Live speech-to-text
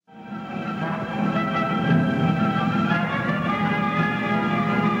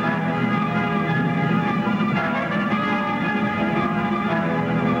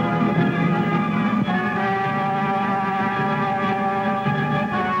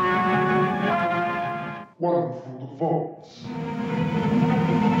One from the vaults.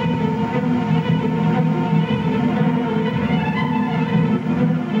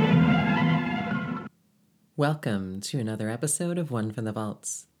 Welcome to another episode of One from the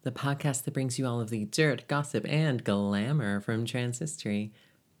Vaults, the podcast that brings you all of the dirt, gossip, and glamour from trans history.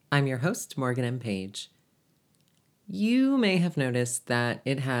 I'm your host, Morgan M. Page. You may have noticed that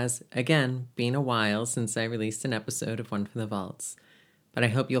it has, again, been a while since I released an episode of One from the Vaults, but I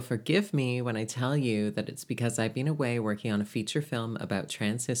hope you'll forgive me when I tell you that it's because I've been away working on a feature film about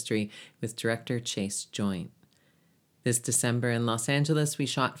trans history with director Chase Joint. This December in Los Angeles, we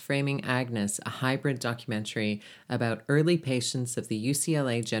shot Framing Agnes, a hybrid documentary about early patients of the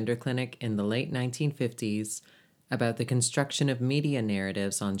UCLA Gender Clinic in the late 1950s, about the construction of media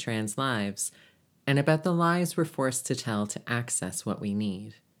narratives on trans lives, and about the lies we're forced to tell to access what we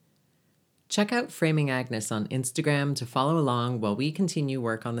need. Check out Framing Agnes on Instagram to follow along while we continue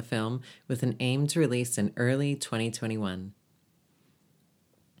work on the film with an aim to release in early 2021.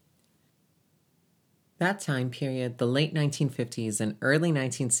 That time period, the late 1950s and early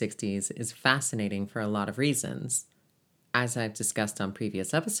 1960s, is fascinating for a lot of reasons. As I've discussed on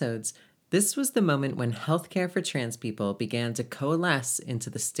previous episodes, this was the moment when healthcare for trans people began to coalesce into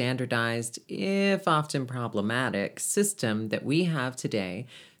the standardized, if often problematic, system that we have today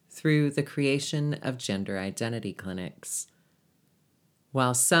through the creation of gender identity clinics.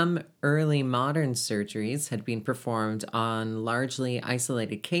 While some early modern surgeries had been performed on largely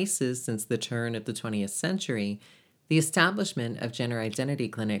isolated cases since the turn of the 20th century, the establishment of gender identity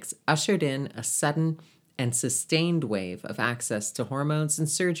clinics ushered in a sudden and sustained wave of access to hormones and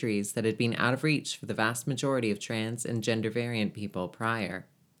surgeries that had been out of reach for the vast majority of trans and gender variant people prior.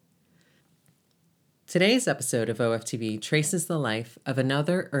 Today's episode of OFTV traces the life of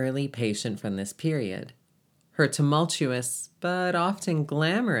another early patient from this period. Her tumultuous, but often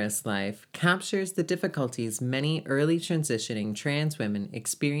glamorous life captures the difficulties many early transitioning trans women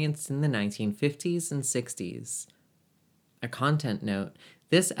experienced in the 1950s and 60s. A content note,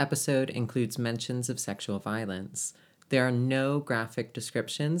 this episode includes mentions of sexual violence. There are no graphic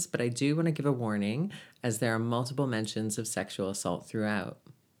descriptions, but I do want to give a warning as there are multiple mentions of sexual assault throughout.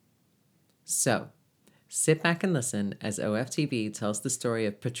 So, sit back and listen as OFTV tells the story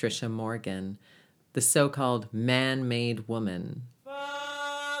of Patricia Morgan, the so-called man-made woman.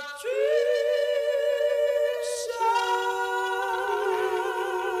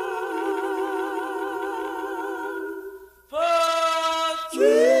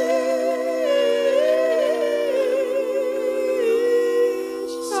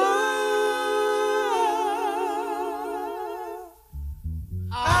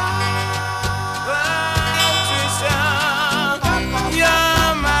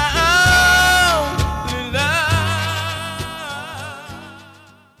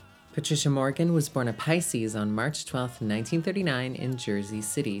 Patricia Morgan was born a Pisces on March 12, 1939 in Jersey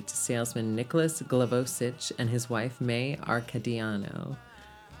City to salesman Nicholas Glavosich and his wife May Arcadiano.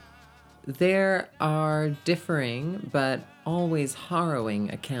 There are differing but always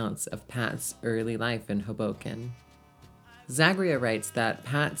harrowing accounts of Pat's early life in Hoboken. Zagria writes that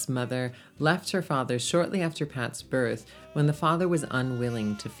Pat's mother left her father shortly after Pat's birth when the father was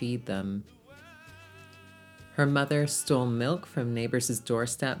unwilling to feed them. Her mother stole milk from neighbors'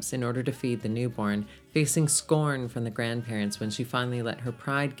 doorsteps in order to feed the newborn, facing scorn from the grandparents when she finally let her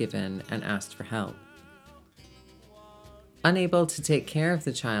pride give in and asked for help. Unable to take care of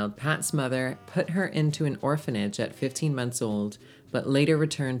the child, Pat's mother put her into an orphanage at 15 months old, but later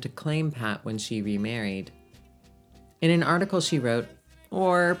returned to claim Pat when she remarried. In an article she wrote,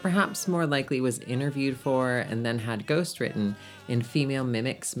 or perhaps more likely was interviewed for and then had ghostwritten in Female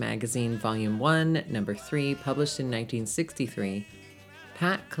Mimics magazine Volume 1, Number 3, published in 1963,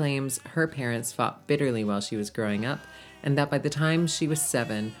 Pat claims her parents fought bitterly while she was growing up and that by the time she was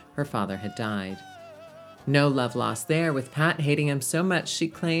 7, her father had died. No love lost there, with Pat hating him so much she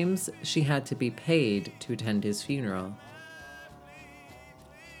claims she had to be paid to attend his funeral.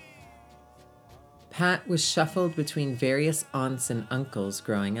 Pat was shuffled between various aunts and uncles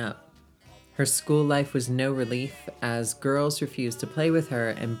growing up. Her school life was no relief, as girls refused to play with her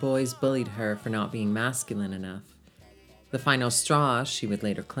and boys bullied her for not being masculine enough. The final straw, she would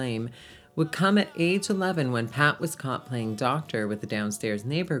later claim, would come at age 11 when Pat was caught playing doctor with a downstairs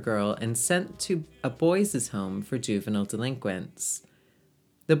neighbor girl and sent to a boys' home for juvenile delinquents.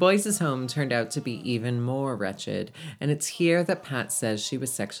 The boys' home turned out to be even more wretched, and it's here that Pat says she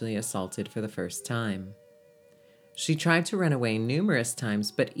was sexually assaulted for the first time. She tried to run away numerous times,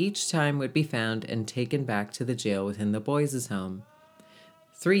 but each time would be found and taken back to the jail within the boys' home.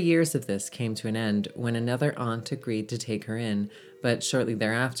 3 years of this came to an end when another aunt agreed to take her in, but shortly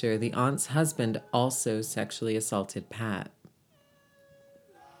thereafter, the aunt's husband also sexually assaulted Pat.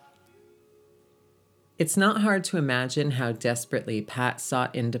 It's not hard to imagine how desperately Pat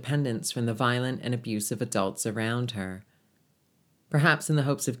sought independence from the violent and abusive adults around her. Perhaps in the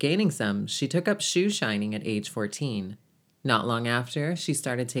hopes of gaining some, she took up shoe shining at age 14. Not long after, she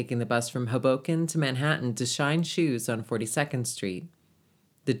started taking the bus from Hoboken to Manhattan to shine shoes on 42nd Street.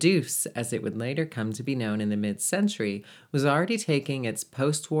 The Deuce, as it would later come to be known in the mid-century, was already taking its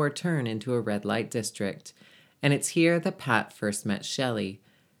post-war turn into a red light district, and it's here that Pat first met Shelley.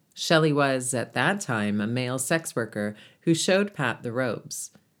 Shelley was, at that time, a male sex worker who showed Pat the ropes.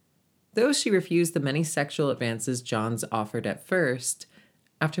 Though she refused the many sexual advances Johns offered at first,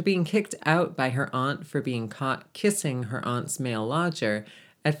 after being kicked out by her aunt for being caught kissing her aunt's male lodger,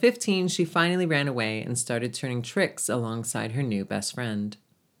 at 15 she finally ran away and started turning tricks alongside her new best friend.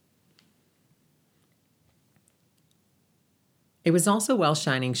 It was also while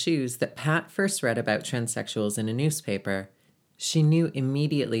shining shoes that Pat first read about transsexuals in a newspaper. She knew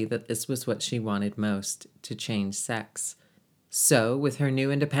immediately that this was what she wanted most, to change sex. So, with her new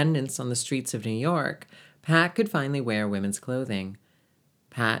independence on the streets of New York, Pat could finally wear women's clothing.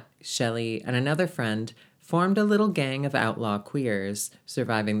 Pat, Shelley, and another friend formed a little gang of outlaw queers,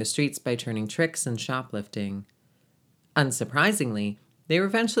 surviving the streets by turning tricks and shoplifting. Unsurprisingly, they were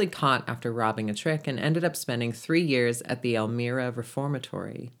eventually caught after robbing a trick and ended up spending 3 years at the Elmira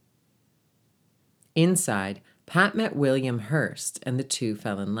Reformatory. Inside, Pat met William Hurst, and the two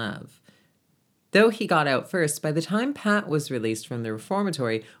fell in love. Though he got out first, by the time Pat was released from the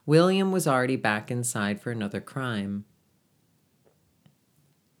reformatory, William was already back inside for another crime.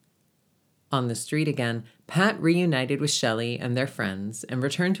 On the street again, Pat reunited with Shelley and their friends and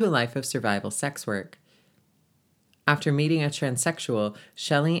returned to a life of survival sex work. After meeting a transsexual,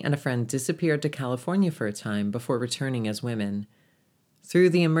 Shelley and a friend disappeared to California for a time before returning as women. Through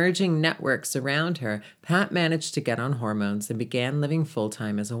the emerging networks around her, Pat managed to get on hormones and began living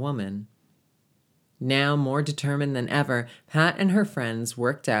full-time as a woman. Now more determined than ever, Pat and her friends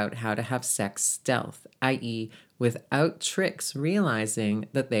worked out how to have sex stealth, i.e., without tricks realizing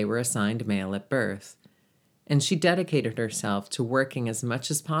that they were assigned male at birth. And she dedicated herself to working as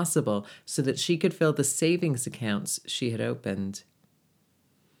much as possible so that she could fill the savings accounts she had opened.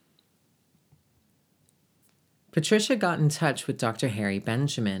 Patricia got in touch with Dr. Harry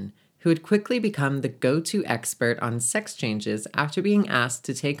Benjamin, who had quickly become the go-to expert on sex changes after being asked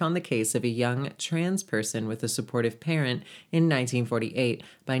to take on the case of a young trans person with a supportive parent in 1948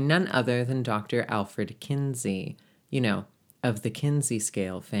 by none other than Dr. Alfred Kinsey, of the Kinsey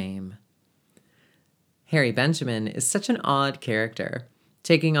scale fame. Harry Benjamin is such an odd character,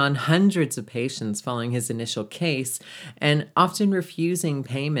 taking on hundreds of patients following his initial case and often refusing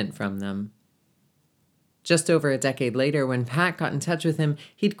payment from them. Just over a decade later, when Pat got in touch with him,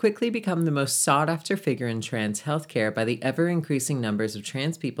 he'd quickly become the most sought-after figure in trans healthcare by the ever-increasing numbers of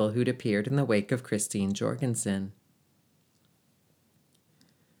trans people who'd appeared in the wake of Christine Jorgensen.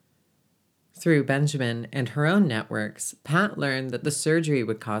 Through Benjamin and her own networks, Pat learned that the surgery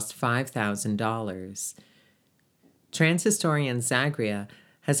would cost $5,000. Trans historian Zagria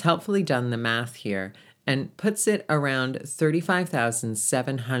has helpfully done the math here and puts it around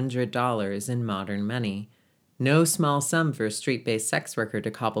 $35,700 in modern money. No small sum for a street-based sex worker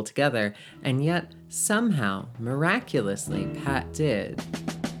to cobble together, and yet, somehow, miraculously, Pat did.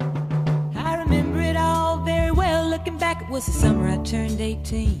 I remember it all very well. Looking back, it was the summer I turned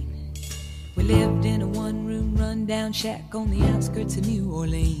 18. We lived in a one-room run-down shack on the outskirts of New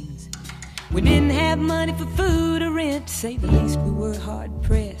Orleans. We didn't have money for food or rent, to say the least we were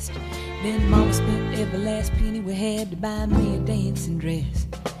hard-pressed. Then Mama spent every last penny we had to buy me a dancing dress.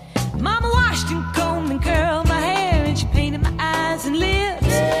 Mama washed and combed and curled my hair, and she painted my eyes and lips.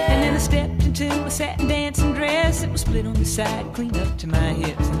 And then I stepped into a satin dancing dress. It was split on the side, clean up to my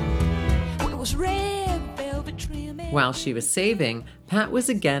hips. It was red velvet trim. While she was saving, Pat was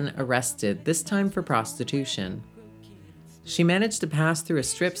again arrested, this time for prostitution. She managed to pass through a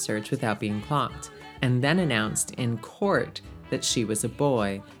strip search without being clocked, and then announced in court that she was a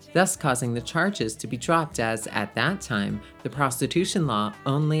boy, thus causing the charges to be dropped as, at that time, the prostitution law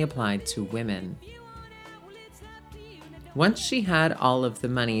only applied to women. Once she had all of the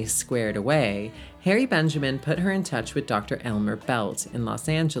money squared away, Harry Benjamin put her in touch with Dr. Elmer Belt in Los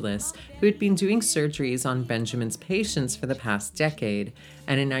Angeles, who had been doing surgeries on Benjamin's patients for the past decade,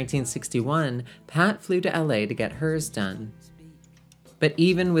 and in 1961, Pat flew to LA to get hers done. But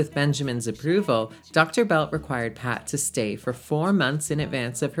even with Benjamin's approval, Dr. Belt required Pat to stay for 4 months in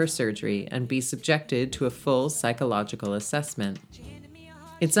advance of her surgery and be subjected to a full psychological assessment.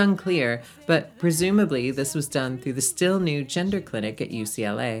 It's unclear, but presumably this was done through the still new gender clinic at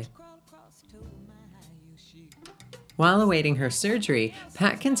UCLA. While awaiting her surgery,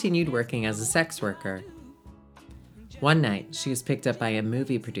 Pat continued working as a sex worker. One night, she was picked up by a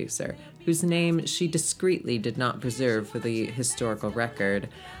movie producer, whose name she discreetly did not preserve for the historical record,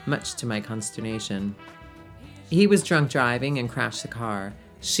 much to my consternation. He was drunk driving and crashed the car.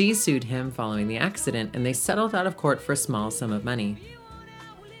 She sued him following the accident, and they settled out of court for a small sum of money.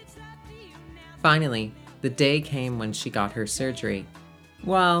 Finally, the day came when she got her surgery.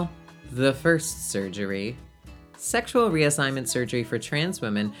 Well, the first surgery. Sexual reassignment surgery for trans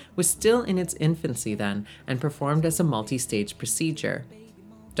women was still in its infancy then and performed as a multi-stage procedure.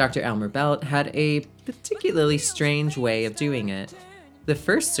 Dr. Elmer Belt had a particularly strange way of doing it. The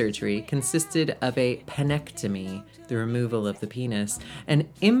first surgery consisted of a penectomy, the removal of the penis, and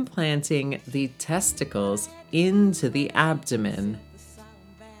implanting the testicles into the abdomen.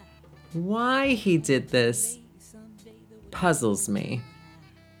 Why he did this puzzles me.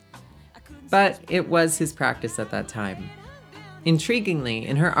 But it was his practice at that time. Intriguingly,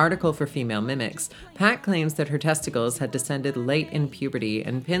 in her article for Female Mimics, Pat claims that her testicles had descended late in puberty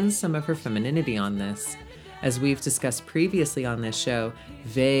and pins some of her femininity on this. As we've discussed previously on this show,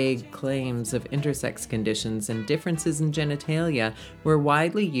 vague claims of intersex conditions and differences in genitalia were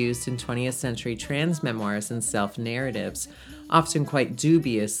widely used in 20th century trans memoirs and self-narratives, often quite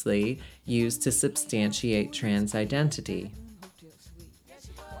dubiously used to substantiate trans identity.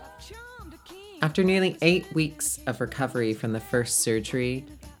 After nearly 8 weeks of recovery from the first surgery,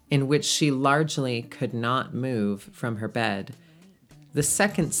 in which she largely could not move from her bed, the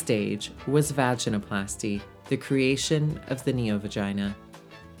second stage was vaginoplasty, the creation of the neovagina.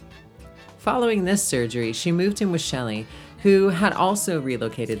 Following this surgery, she moved in with Shelley, who had also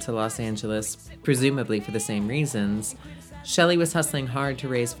relocated to Los Angeles, presumably for the same reasons. Shelley was hustling hard to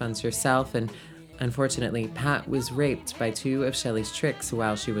raise funds herself, and unfortunately, Pat was raped by 2 of Shelley's tricks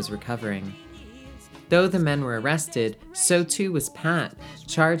while she was recovering. Though the men were arrested, so too was Pat,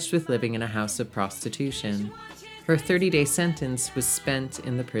 charged with living in a house of prostitution. Her 30-day sentence was spent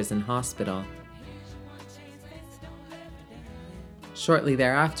in the prison hospital. Shortly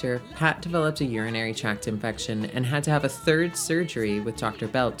thereafter, Pat developed a urinary tract infection and had to have a 3rd surgery with Dr.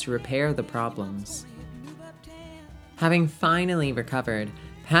 Belt to repair the problems. Having finally recovered,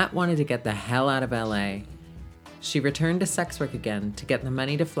 Pat wanted to get the hell out of LA. She returned to sex work again to get the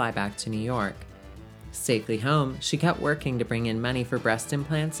money to fly back to New York. Safely home, she kept working to bring in money for breast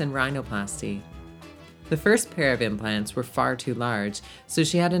implants and rhinoplasty. The first pair of implants were far too large, so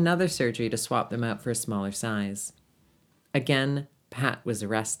she had another surgery to swap them out for a smaller size. Again, Pat was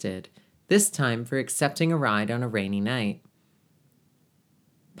arrested, this time for accepting a ride on a rainy night.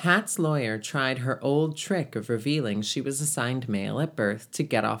 Pat's lawyer tried her old trick of revealing she was assigned male at birth to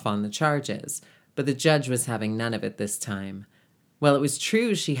get off on the charges, but the judge was having none of it this time. While it was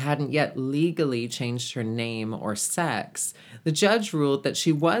true she hadn't yet legally changed her name or sex, the judge ruled that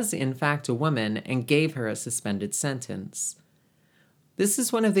she was in fact a woman and gave her a suspended sentence. This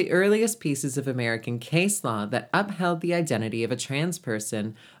is one of the earliest pieces of American case law that upheld the identity of a trans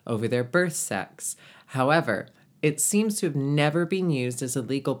person over their birth sex. However, it seems to have never been used as a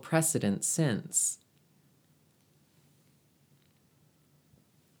legal precedent since.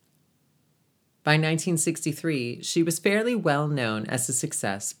 By 1963, she was fairly well known as a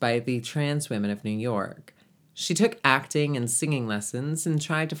success by the trans women of New York. She took acting and singing lessons and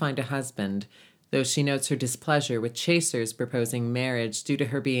tried to find a husband, though she notes her displeasure with chasers proposing marriage due to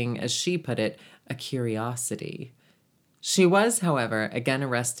her being, as she put it, a curiosity. She was, however, again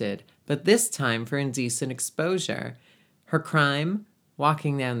arrested, but this time for indecent exposure. Her crime?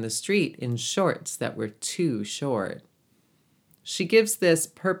 Walking down the street in shorts that were too short. She gives this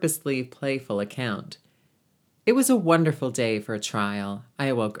purposely playful account. It was a wonderful day for a trial. I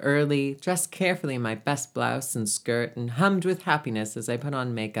awoke early, dressed carefully in my best blouse and skirt, and hummed with happiness as I put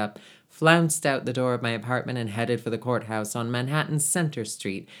on makeup, flounced out the door of my apartment, and headed for the courthouse on Manhattan's Center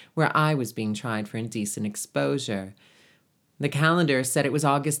Street, where I was being tried for indecent exposure. The calendar said it was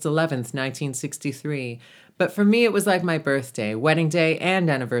August 11th, 1963, but for me it was like my birthday, wedding day,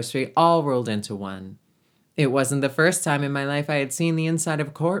 and anniversary all rolled into one. It wasn't the first time in my life I had seen the inside of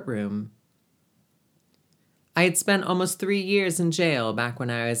a courtroom. I had spent almost 3 years in jail back when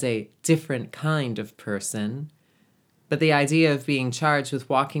I was a different kind of person. But the idea of being charged with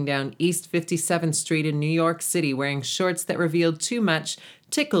walking down East 57th Street in New York City wearing shorts that revealed too much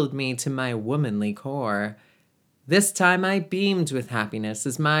tickled me to my womanly core. This time I beamed with happiness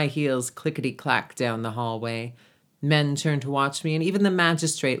as my heels clickety-clacked down the hallway. Men turned to watch me, and even the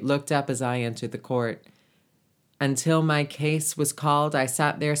magistrate looked up as I entered the court. Until my case was called, I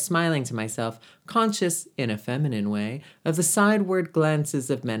sat there smiling to myself, conscious, in a feminine way, of the sideward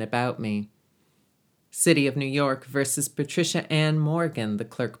glances of men about me. City of New York versus Patricia Ann Morgan, the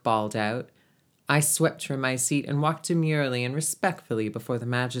clerk bawled out. I swept from my seat and walked demurely and respectfully before the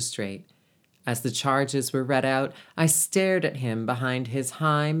magistrate. As the charges were read out, I stared at him behind his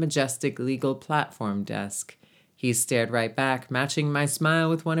high, majestic legal platform desk. He stared right back, matching my smile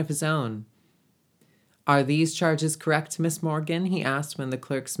with one of his own. "Are these charges correct, Miss Morgan?" he asked when the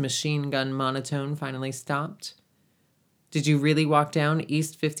clerk's machine gun monotone finally stopped. "Did you really walk down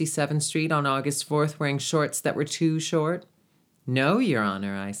East 57th Street on August 4th wearing shorts that were too short?" "No, Your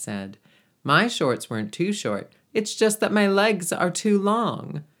Honor," I said. "My shorts weren't too short. It's just that my legs are too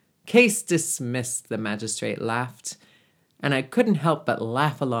long." "Case dismissed," the magistrate laughed, and I couldn't help but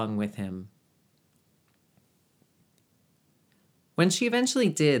laugh along with him. When she eventually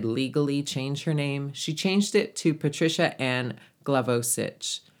did legally change her name, she changed it to Patricia Ann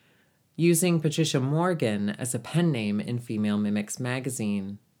Glavosich, using Patricia Morgan as a pen name in Female Mimics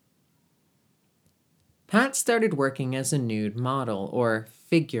magazine. Pat started working as a nude model, or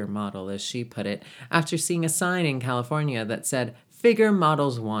figure model as she put it, after seeing a sign in California that said, "Figure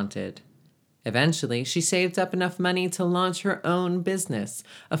models wanted." Eventually, she saved up enough money to launch her own business,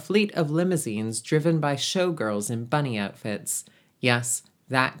 a fleet of limousines driven by showgirls in bunny outfits. Yes,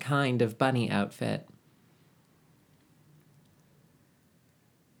 that kind of bunny outfit.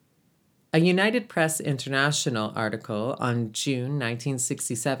 A United Press International article on June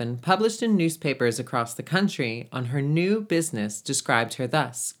 1967, published in newspapers across the country on her new business, described her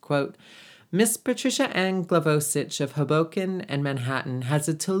thus, quote, "Miss Patricia Ann Glavosich of Hoboken and Manhattan has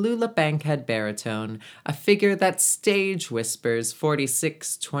a Tallulah Bankhead baritone, a figure that stage whispers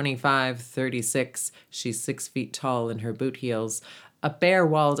 46, 25, 36. She's 6 feet tall in her boot heels, a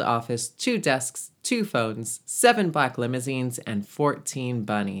bare-walled office, 2 desks, 2 phones, 7 black limousines, and 14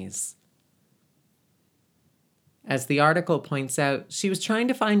 bunnies." As the article points out, she was trying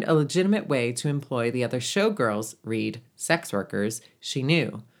to find a legitimate way to employ the other showgirls, read sex workers, she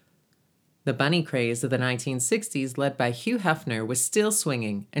knew. The bunny craze of the 1960s, led by Hugh Hefner, was still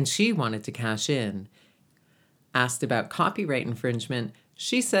swinging, and she wanted to cash in. Asked about copyright infringement,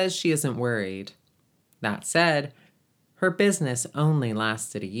 she says she isn't worried. That said, her business only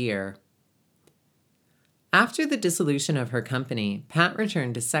lasted a year. After the dissolution of her company, Pat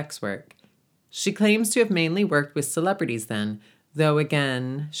returned to sex work. She claims to have mainly worked with celebrities then, though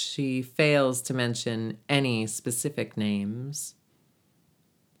again, she fails to mention any specific names.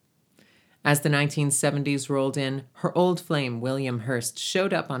 As the 1970s rolled in, her old flame, William Hurst,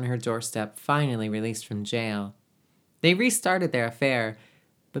 showed up on her doorstep, finally released from jail. They restarted their affair,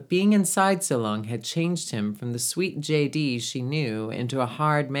 but being inside so long had changed him from the sweet JD she knew into a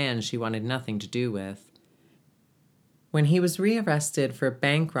hard man she wanted nothing to do with. When he was rearrested for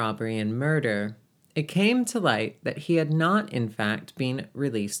bank robbery and murder, it came to light that he had not, in fact, been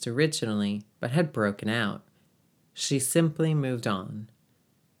released originally, but had broken out. She simply moved on.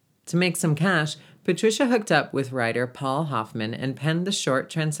 To make some cash, Patricia hooked up with writer Paul Hoffman and penned the short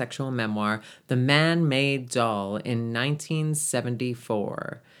transsexual memoir The Man-Made Doll in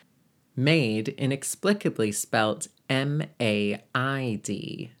 1974. Made inexplicably spelt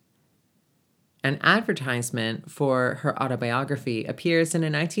M-A-I-D. An advertisement for her autobiography appears in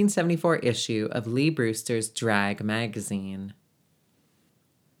a 1974 issue of Lee Brewster's Drag magazine.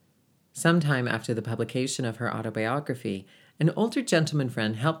 Sometime after the publication of her autobiography, an older gentleman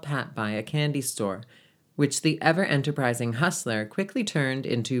friend helped Pat buy a candy store, which the ever-enterprising hustler quickly turned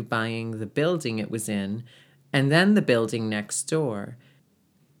into buying the building it was in, and then the building next door.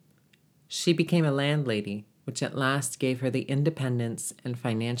 She became a landlady, which at last gave her the independence and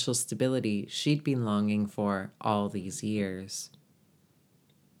financial stability she'd been longing for all these years.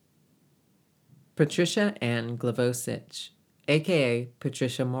 Patricia Ann Glavosich, a.k.a.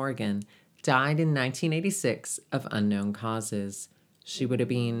 Patricia Morgan, died in 1986 of unknown causes. She would have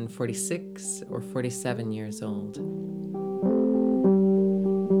been 46 or 47 years old.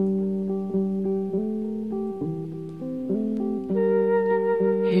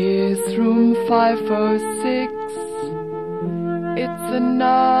 Here's room 506. It's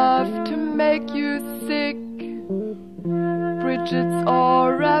enough to make you sick. Bridget's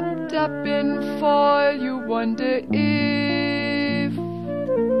all wrapped up in foil. You wonder if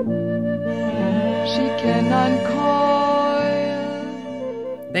she can uncoil.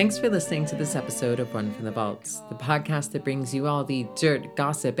 Thanks for listening to this episode of One from the Vaults, the podcast that brings you all the dirt,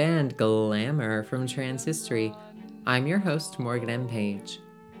 gossip, and glamour from trans history. I'm your host, Morgan M. Page.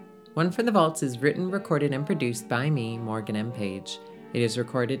 One from the Vaults is written, recorded, and produced by me, Morgan M. Page. It is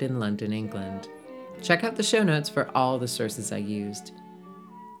recorded in London, England. Check out the show notes for all the sources I used.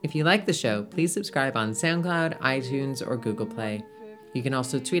 If you like the show, please subscribe on SoundCloud, iTunes, or Google Play. You can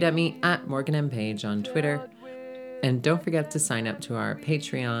also tweet at me at MorganMPage on Twitter. And don't forget to sign up to our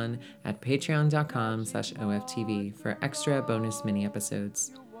Patreon at patreon.com/OFTV for extra bonus mini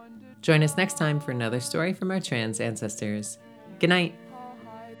episodes. Join us next time for another story from our trans ancestors. Good night.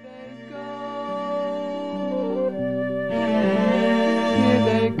 Here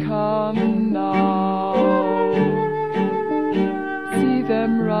they come now. See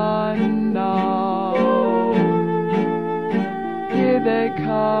them run now. Here they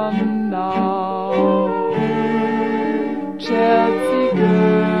come now. Chelsea girls.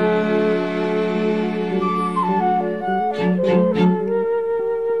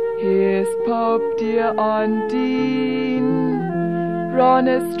 Here's Pope dear Undine.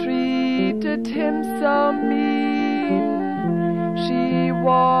 Ronus treated him so mean. She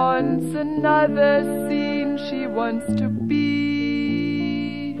wants another scene. She wants to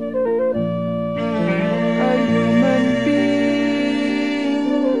be a human being.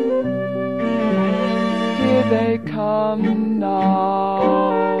 Here they come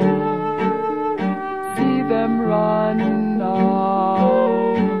now. See them run now.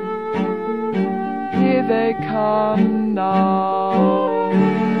 Here they come now.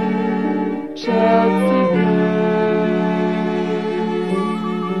 Chelsea girls.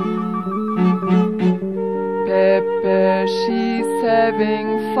 Pepe, she's having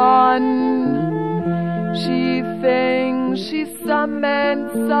fun. She thinks she's some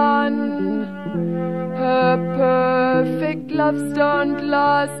man's son. Her perfect loves don't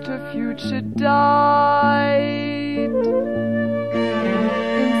last. Her future died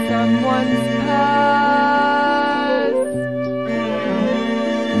in someone's past.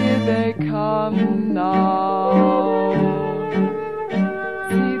 Here they come now.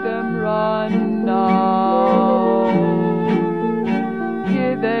 See them run now.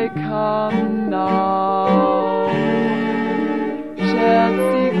 Here they come now.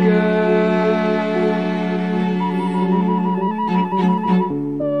 Chelsea girls.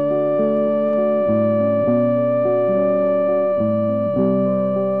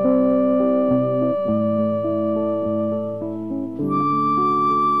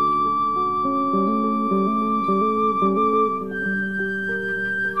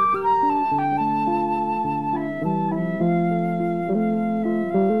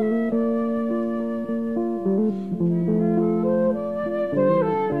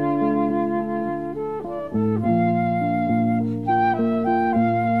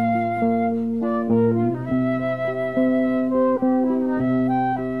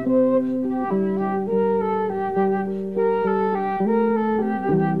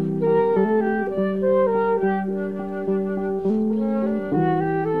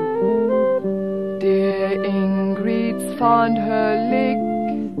 Found her lick.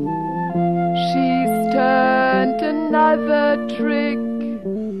 She's turned another trick.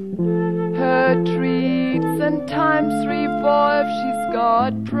 Her treats and times revolve. She's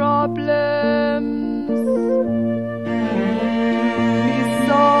got problems to be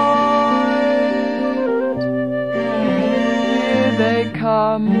solved. Here they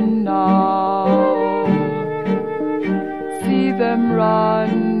come now. See them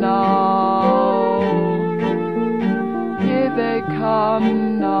run now. They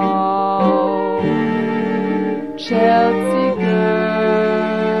come now. Chelsea girls.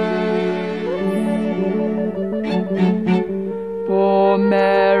 Poor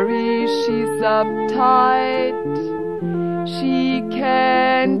Mary, she's uptight. She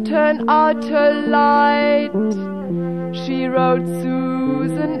can't turn out her light. She wrote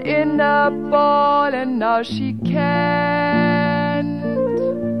Susan in a ball, and now she can't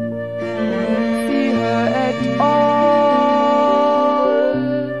see her at all.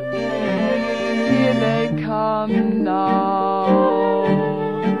 Come now.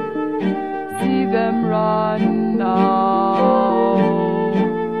 See them run now.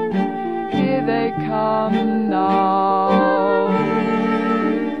 Here they come now.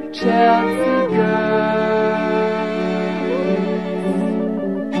 Chelsea girls.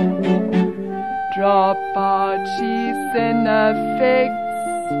 Drop out, she's in a fix.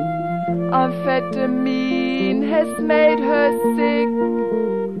 Amphetamine has made her sick.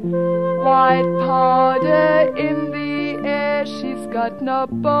 White powder in the air, she's got no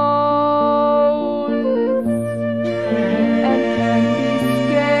bones and can be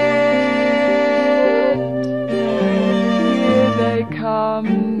scared. Here they come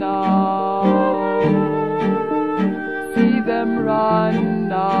now. See them run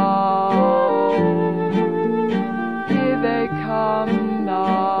now. Here they come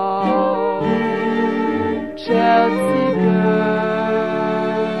now.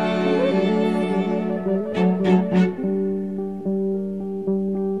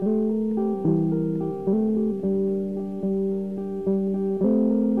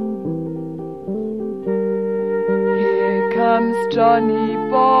 Johnny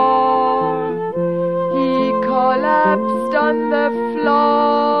bore. He collapsed on the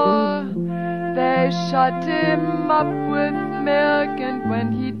floor. They shut him up with milk, and when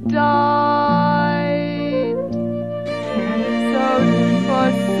he died, sewed him for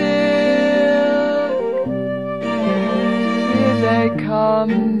silk. Here they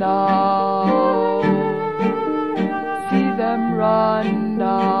come now, see them run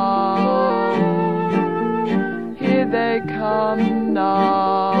now. Here they come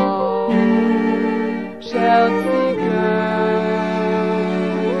now, Chelsea girls.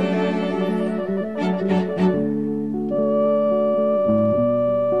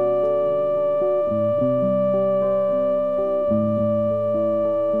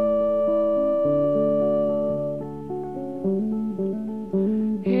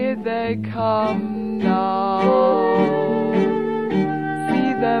 Here they come now,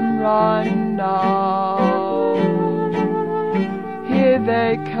 see them run now. Here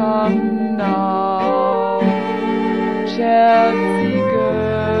they come now, Chelsea